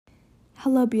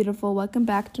Hello, beautiful. Welcome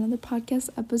back to another podcast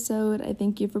episode. I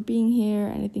thank you for being here,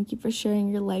 and I thank you for sharing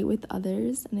your light with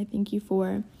others, and I thank you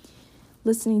for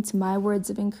listening to my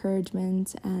words of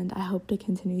encouragement, and I hope to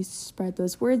continue to spread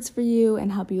those words for you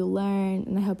and help you learn,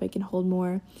 and I hope I can hold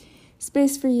more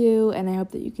space for you, and I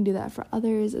hope that you can do that for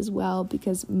others as well,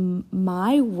 because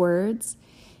my words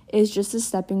is just a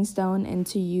stepping stone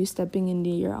into you stepping into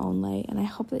your own light, and I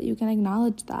hope that you can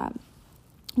acknowledge that.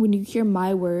 When you hear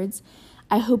my words,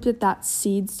 I hope that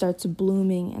seed starts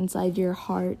blooming inside your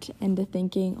heart into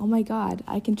thinking, oh my God,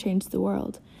 I can change the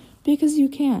world. Because you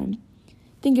can.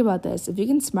 Think about this. If you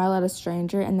can smile at a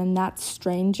stranger and then that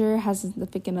stranger has a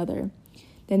significant other,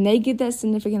 then they give that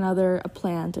significant other a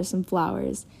plant or some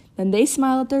flowers. Then they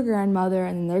smile at their grandmother,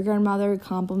 and then their grandmother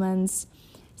compliments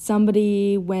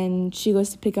somebody when she goes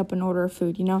to pick up an order of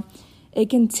food, A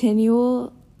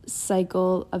continual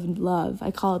cycle of love.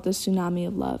 I call it the tsunami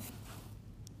of love.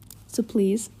 So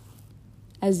please,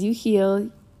 as you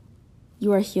heal,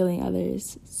 you are healing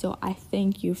others. So I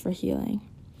thank you for healing.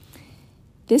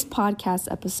 This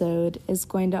podcast episode is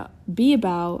going to be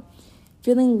about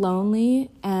feeling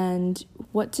lonely and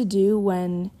what to do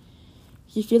when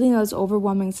you're feeling those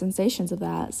overwhelming sensations of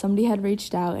that. Somebody had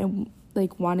reached out and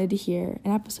wanted to hear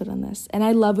an episode on this. And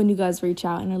I love when you guys reach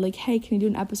out and are like, hey, can you do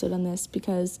an episode on this?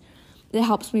 Because it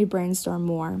helps me brainstorm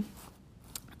more.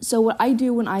 So what I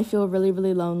do when I feel really,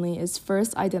 really lonely is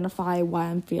first identify why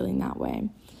I'm feeling that way.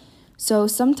 So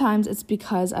sometimes it's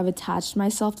because I've attached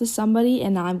myself to somebody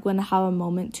and now I'm going to have a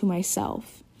moment to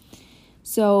myself.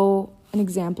 So an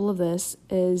example of this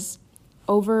is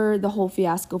over the whole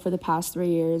fiasco for the past 3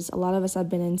 years, a lot of us have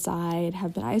been inside,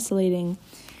 have been isolating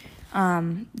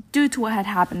due to what had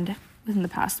happened within the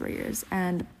past 3 years.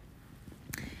 And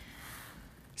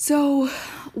so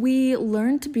we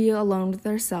learned to be alone with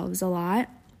ourselves a lot.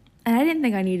 And I didn't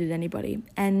think I needed anybody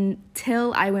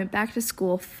until I went back to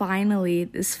school finally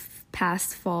this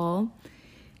past fall.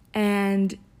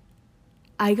 And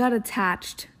I got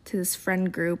attached to this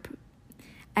friend group.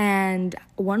 And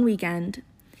one weekend,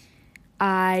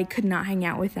 I could not hang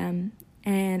out with them.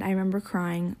 And I remember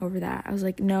crying over that. I was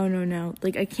like, no.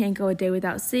 I can't go a day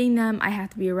without seeing them. I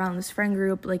have to be around this friend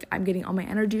group. I'm getting all my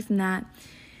energy from that.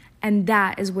 And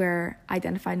that is where I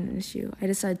identified an issue. I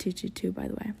decided to too, by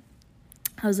the way.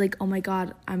 I was like, oh my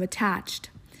God, I'm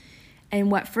attached. And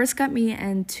what first got me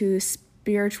into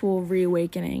spiritual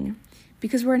reawakening,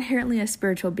 because we're inherently a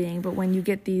spiritual being, but when you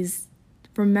get these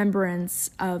remembrance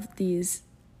of these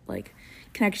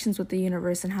connections with the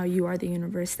universe and how you are the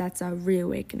universe, that's a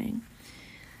reawakening.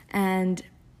 And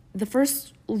the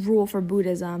first rule for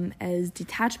Buddhism is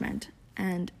detachment.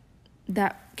 And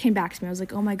that came back to me. I was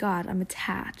like, oh my God, I'm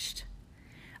attached.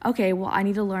 Okay, well, I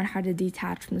need to learn how to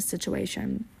detach from the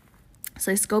situation. So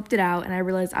I scoped it out and I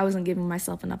realized I wasn't giving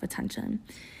myself enough attention.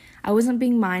 I wasn't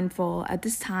being mindful at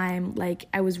this time.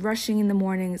 I was rushing in the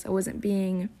mornings. I wasn't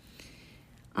paying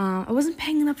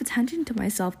enough attention to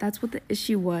myself. That's what the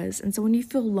issue was. And so when you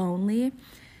feel lonely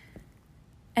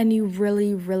and you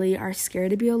really, really are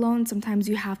scared to be alone, sometimes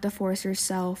you have to force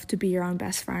yourself to be your own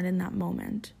best friend in that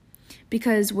moment.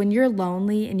 Because when you're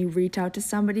lonely and you reach out to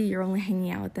somebody, you're only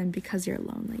hanging out with them because you're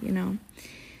lonely,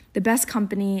 The best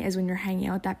company is when you're hanging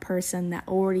out with that person that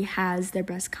already has their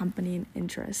best company and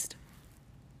interest.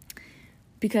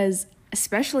 Because,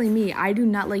 especially me, I do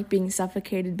not like being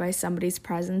suffocated by somebody's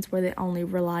presence where they only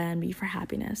rely on me for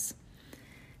happiness.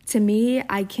 To me,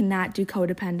 I cannot do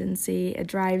codependency. It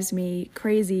drives me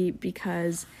crazy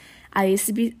because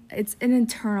it's an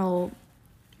internal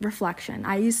reflection.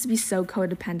 I used to be so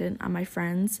codependent on my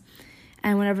friends.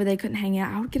 And whenever they couldn't hang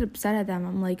out, I would get upset at them.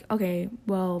 I'm like, okay,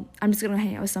 well, I'm just going to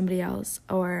hang out with somebody else.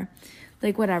 Or,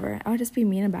 whatever. I would just be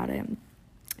mean about it.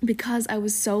 Because I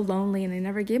was so lonely and I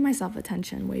never gave myself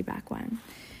attention way back when.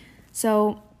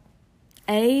 So,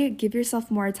 give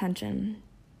yourself more attention.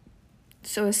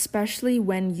 So, especially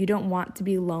when you don't want to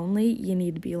be lonely, you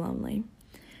need to be lonely.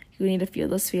 You need to feel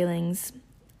those feelings.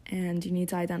 And you need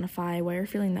to identify why you're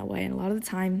feeling that way. And a lot of the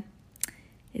time,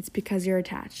 it's because you're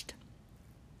attached.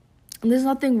 And there's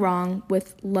nothing wrong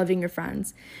with loving your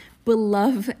friends, but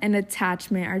love and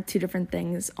attachment are two different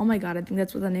things. Oh my God, I think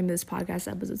that's what the name of this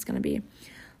podcast episode is going to be.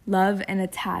 Love and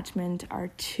attachment are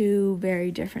two very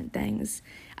different things.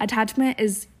 Attachment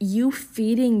is you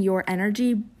feeding your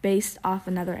energy based off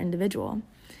another individual.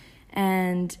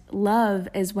 And love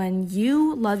is when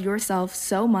you love yourself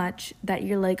so much that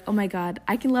you're like, oh my God,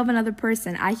 I can love another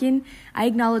person. I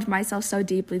acknowledge myself so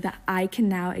deeply that I can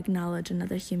now acknowledge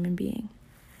another human being.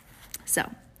 So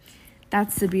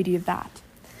that's the beauty of that.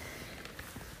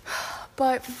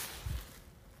 But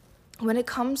when it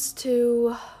comes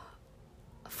to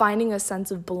finding a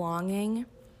sense of belonging,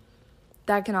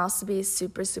 that can also be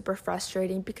super, super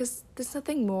frustrating because there's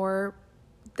nothing more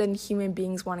than human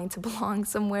beings wanting to belong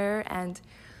somewhere. And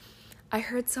I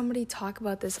heard somebody talk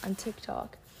about this on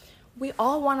TikTok. We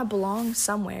all want to belong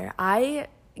somewhere. I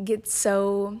don't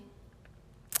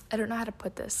know how to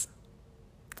put this.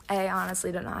 I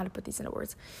honestly don't know how to put these into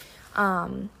words.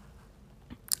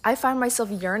 I find myself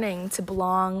yearning to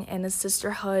belong in a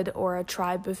sisterhood or a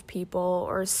tribe of people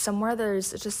or somewhere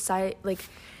there's just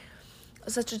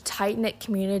such a tight-knit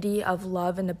community of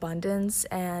love and abundance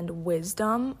and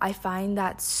wisdom. I find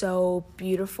that so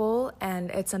beautiful,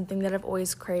 and it's something that I've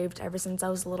always craved ever since I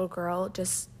was a little girl,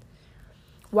 just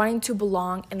wanting to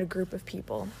belong in a group of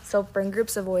people. So friend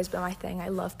groups have always been my thing. I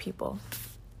love people.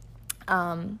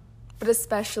 But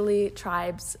especially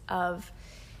tribes of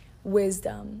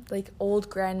wisdom, like old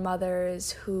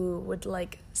grandmothers who would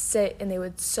like sit and they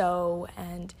would sew,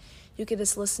 and you could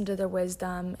just listen to their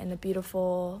wisdom and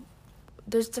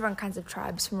there's different kinds of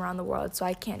tribes from around the world, so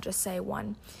I can't just say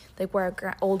one, like where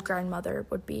an old grandmother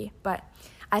would be. But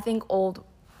I think old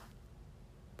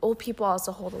people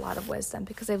also hold a lot of wisdom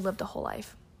because they've lived a whole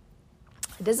life.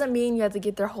 It doesn't mean you have to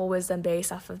get their whole wisdom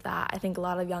based off of that. I think a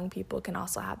lot of young people can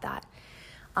also have that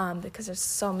because there's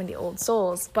so many old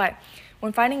souls. But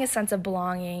when finding a sense of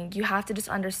belonging, you have to just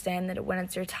understand that when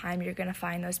it's your time, you're going to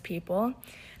find those people.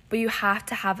 But you have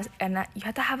to have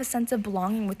a sense of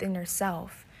belonging within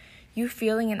yourself. You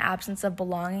feeling an absence of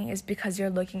belonging is because you're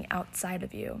looking outside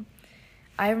of you.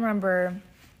 I remember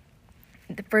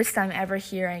the first time ever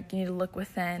hearing you need to look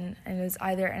within, and it was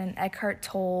either in an Eckhart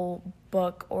Tolle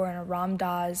book or in a Ram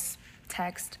Dass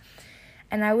text,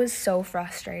 and I was so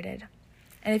frustrated.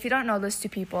 And if you don't know those two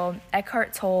people,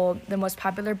 Eckhart Tolle, the most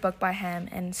popular book by him,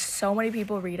 and so many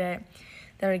people read it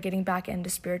that are getting back into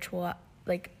spiritual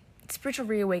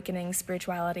reawakening,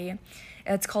 spirituality.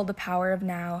 It's called The Power of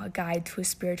Now, A Guide to a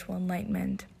Spiritual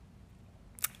Enlightenment.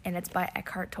 And it's by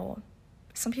Eckhart Tolle.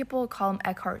 Some people call him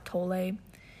Eckhart Tolle.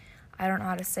 I don't know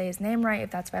how to say his name right, if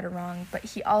that's right or wrong. But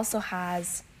he also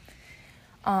has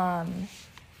A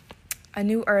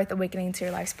New Earth, Awakening to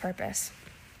Your Life's Purpose.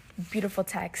 Beautiful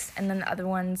text. And then the other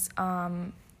one's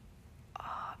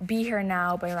Be Here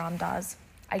Now by Ram Dass.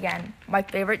 Again, my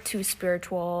favorite two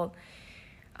spiritual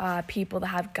people that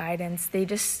have guidance. They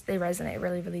resonate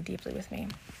really, really deeply with me.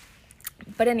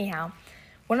 But anyhow,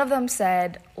 one of them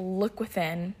said, look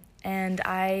within, and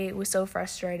I was so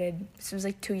frustrated. This was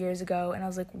like 2 years ago, and I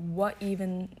was like, what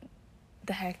even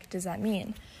the heck does that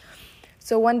mean?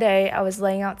 So one day I was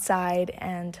laying outside,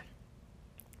 and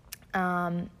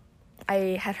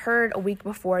I had heard a week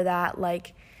before that,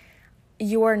 like,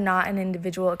 you are not an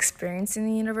individual experiencing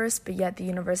the universe, but yet the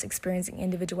universe experiencing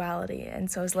individuality.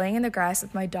 And so I was laying in the grass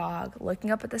with my dog,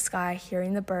 looking up at the sky,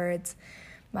 hearing the birds.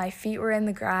 My feet were in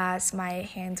the grass. My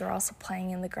hands were also playing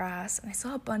in the grass. And I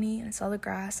saw a bunny, and I saw the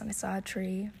grass, and I saw a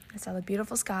tree. I saw the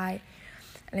beautiful sky,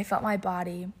 and I felt my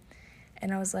body.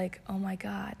 And I was like, oh my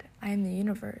God, I am the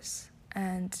universe.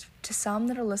 And to some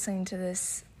that are listening to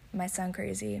this, it might sound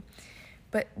crazy,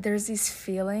 but there's these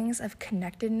feelings of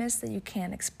connectedness that you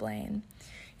can't explain.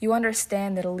 You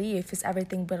understand that a leaf is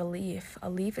everything but a leaf. A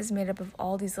leaf is made up of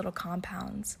all these little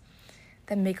compounds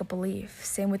that make up a leaf.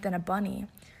 Same within a bunny.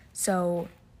 So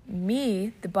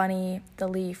me, the bunny, the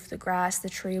leaf, the grass, the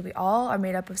tree, we all are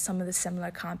made up of some of the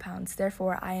similar compounds.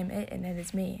 Therefore, I am it and it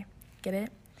is me. Get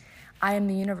it? I am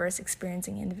the universe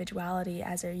experiencing individuality,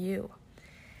 as are you.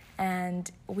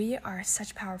 And we are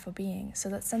such powerful beings. So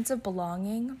that sense of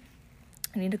belonging,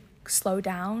 I need to slow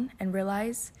down and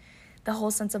realize the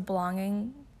whole sense of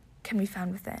belonging can be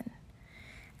found within.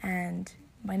 And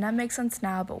it might not make sense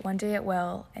now, but one day it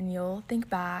will, and you'll think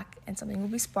back and something will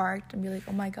be sparked and be like,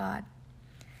 oh my God,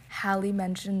 Hallie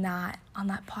mentioned that on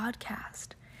that podcast.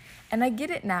 And I get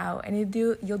it now, and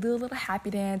you'll do a little happy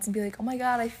dance and be like, oh my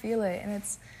God, I feel it. And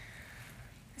it's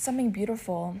something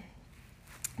beautiful.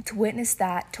 To witness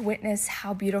that, to witness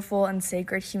how beautiful and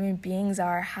sacred human beings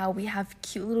are, how we have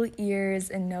cute little ears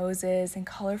and noses and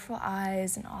colorful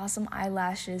eyes and awesome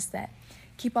eyelashes that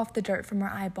keep off the dirt from our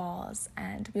eyeballs,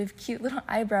 and we have cute little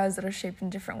eyebrows that are shaped in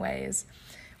different ways.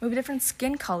 We have a different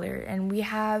skin color, and we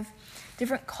have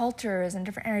different cultures and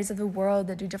different areas of the world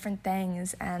that do different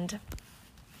things, and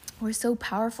we're so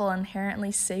powerful,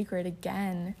 inherently sacred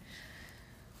again.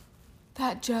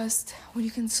 That just, when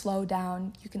you can slow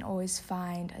down, you can always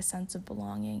find a sense of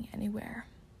belonging anywhere.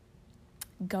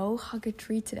 Go hug a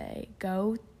tree today.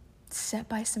 Go sit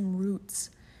by some roots.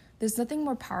 There's nothing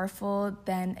more powerful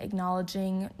than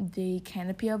acknowledging the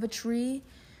canopy of a tree,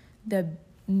 the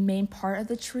main part of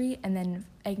the tree, and then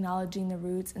acknowledging the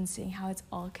roots and seeing how it's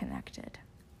all connected.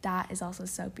 That is also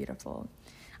so beautiful.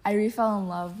 I really fell in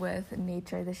love with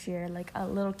nature this year like a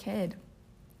little kid.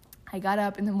 I got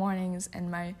up in the mornings, and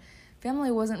my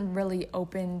family wasn't really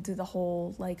open to the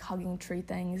whole, like, hugging tree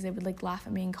things. They would, like, laugh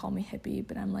at me and call me hippie,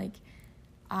 but I'm like,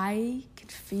 I can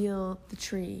feel the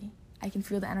tree. I can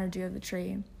feel the energy of the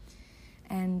tree.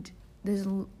 And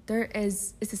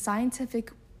it's a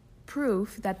scientific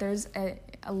proof that there's a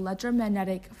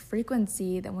electromagnetic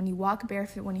frequency that when you walk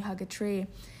barefoot, when you hug a tree,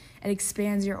 it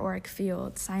expands your auric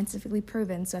field, scientifically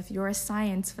proven. So if you're a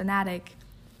science fanatic,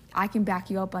 I can back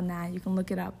you up on that. You can look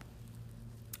it up.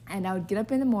 And I would get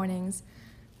up in the mornings,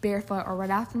 barefoot, or right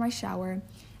after my shower.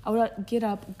 I would get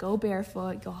up, go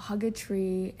barefoot, go hug a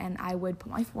tree, and I would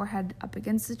put my forehead up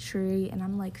against the tree, and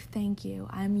I'm like, thank you.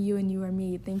 I'm you and you are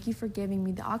me. Thank you for giving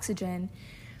me the oxygen.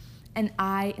 And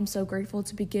I am so grateful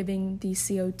to be giving the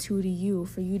CO2 to you,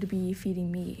 for you to be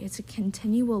feeding me. It's a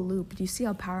continual loop. Do you see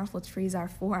how powerful trees are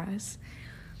for us?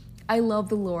 I love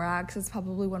The Lorax. It's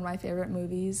probably one of my favorite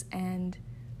movies, and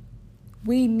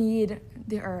we need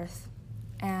the earth.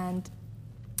 And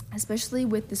especially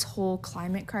with this whole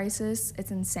climate crisis,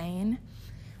 it's insane.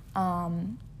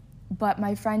 But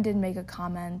my friend did make a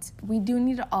comment. We do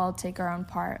need to all take our own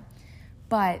part.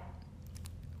 But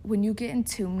when you get in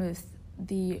tune with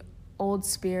the old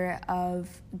spirit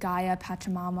of Gaia,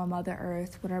 Pachamama, Mother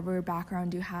Earth, whatever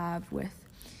background you have with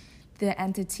the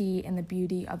entity and the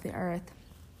beauty of the earth,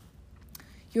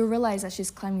 you'll realize that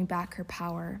she's claiming back her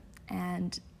power.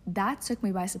 And that took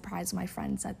me by surprise when my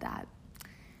friend said that.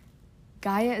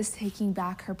 Gaia is taking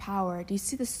back her power. Do you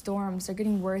see the storms? They're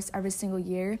getting worse every single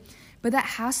year. But that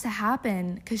has to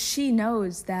happen because she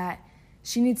knows that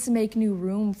she needs to make new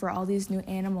room for all these new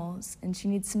animals, and she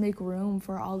needs to make room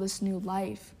for all this new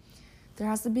life. There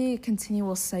has to be a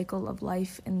continual cycle of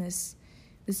life in this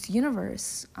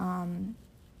universe.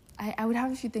 I would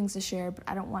have a few things to share, but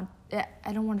I don't want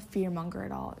to fear-monger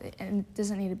at all. And it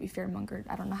doesn't need to be fear-mongered.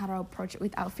 I don't know how to approach it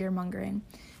without fear-mongering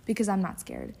because I'm not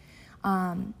scared.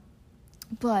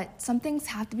 But some things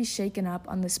have to be shaken up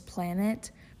on this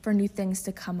planet for new things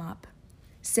to come up.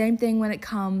 Same thing when it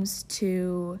comes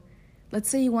to, let's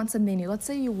say you want something new. Let's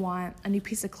say you want a new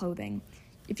piece of clothing.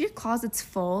 If your closet's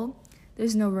full,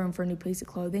 there's no room for a new piece of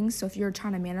clothing. So if you're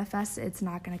trying to manifest it, it's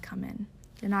not going to come in.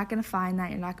 You're not going to find that.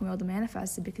 You're not going to be able to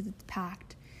manifest it because it's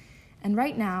packed. And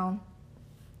right now,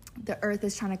 the earth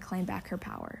is trying to claim back her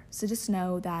power. So just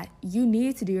know that you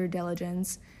need to do your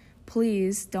diligence.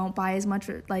 Please don't buy as much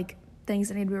things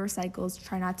that need to be recycled.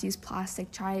 Try not to use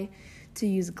plastic. Try to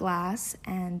use glass,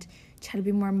 and try to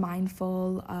be more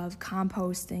mindful of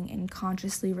composting and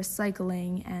consciously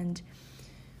recycling, and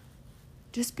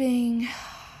just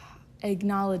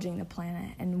acknowledging the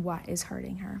planet and what is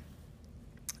hurting her.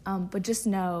 But just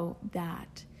know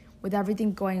that with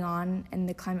everything going on and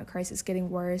the climate crisis getting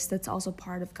worse, that's also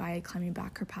part of Gaia claiming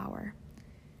back her power.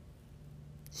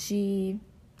 She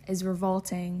is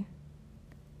revolting,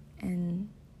 and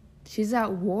she's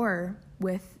at war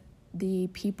with the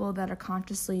people that are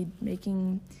consciously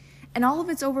making, and all of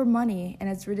it's over money, and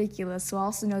it's ridiculous. So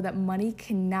also know that money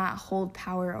cannot hold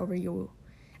power over you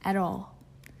at all.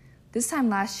 This time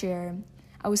last year,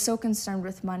 I was so concerned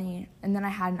with money, and then I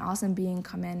had an awesome being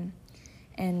come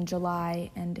in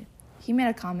July, and he made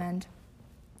a comment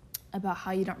about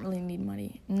how you don't really need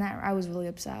money, and that I was really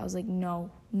upset. I was like,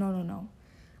 no.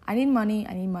 I need money.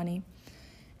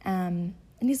 And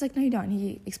he's like, no, you don't.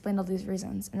 He explained all these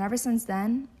reasons. And ever since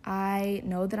then, I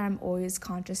know that I'm always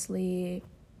consciously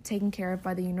taken care of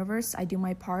by the universe. I do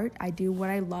my part. I do what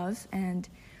I love, and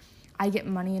I get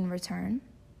money in return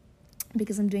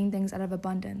because I'm doing things out of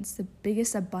abundance. The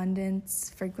biggest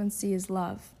abundance frequency is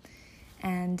love.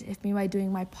 And if me by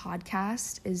doing my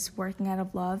podcast is working out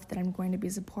of love, then I'm going to be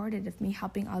supported. If me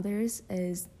helping others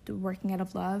is working out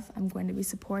of love, I'm going to be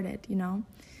supported,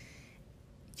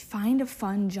 Find a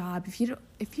fun job. If you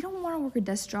don't want to work a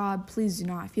desk job, please do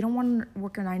not. If you don't want to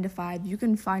work a 9-to-5, you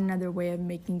can find another way of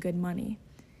making good money.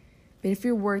 But if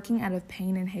you're working out of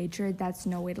pain and hatred, that's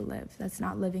no way to live. That's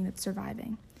not living, that's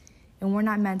surviving. And we're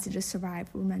not meant to just survive.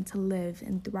 We're meant to live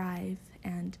and thrive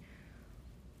and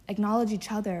acknowledge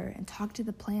each other and talk to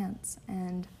the plants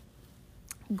and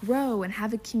grow and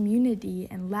have a community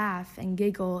and laugh and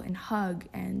giggle and hug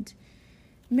and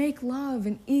make love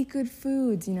and eat good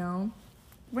foods,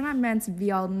 We're not meant to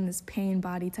be all in this pain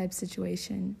body type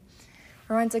situation.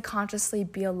 We're meant to consciously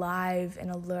be alive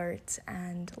and alert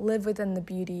and live within the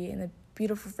beauty and the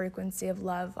beautiful frequency of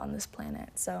love on this planet.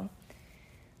 So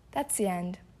that's the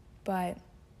end. But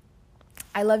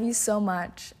I love you so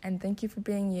much, and thank you for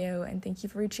being you, and thank you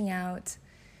for reaching out.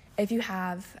 If you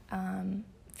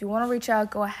want to reach out,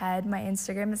 go ahead. My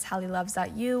Instagram is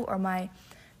HallieLoves.you, or my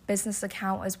business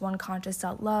account is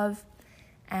OneConscious.love.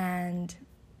 And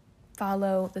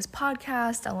follow this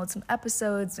podcast, download some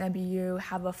episodes. Maybe you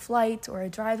have a flight or a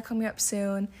drive coming up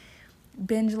soon.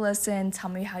 Binge listen, tell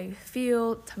me how you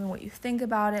feel, tell me what you think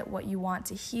about it, what you want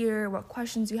to hear, what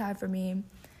questions you have for me.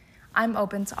 I'm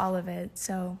open to all of it,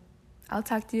 so I'll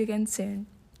talk to you again soon.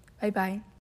 Bye-bye.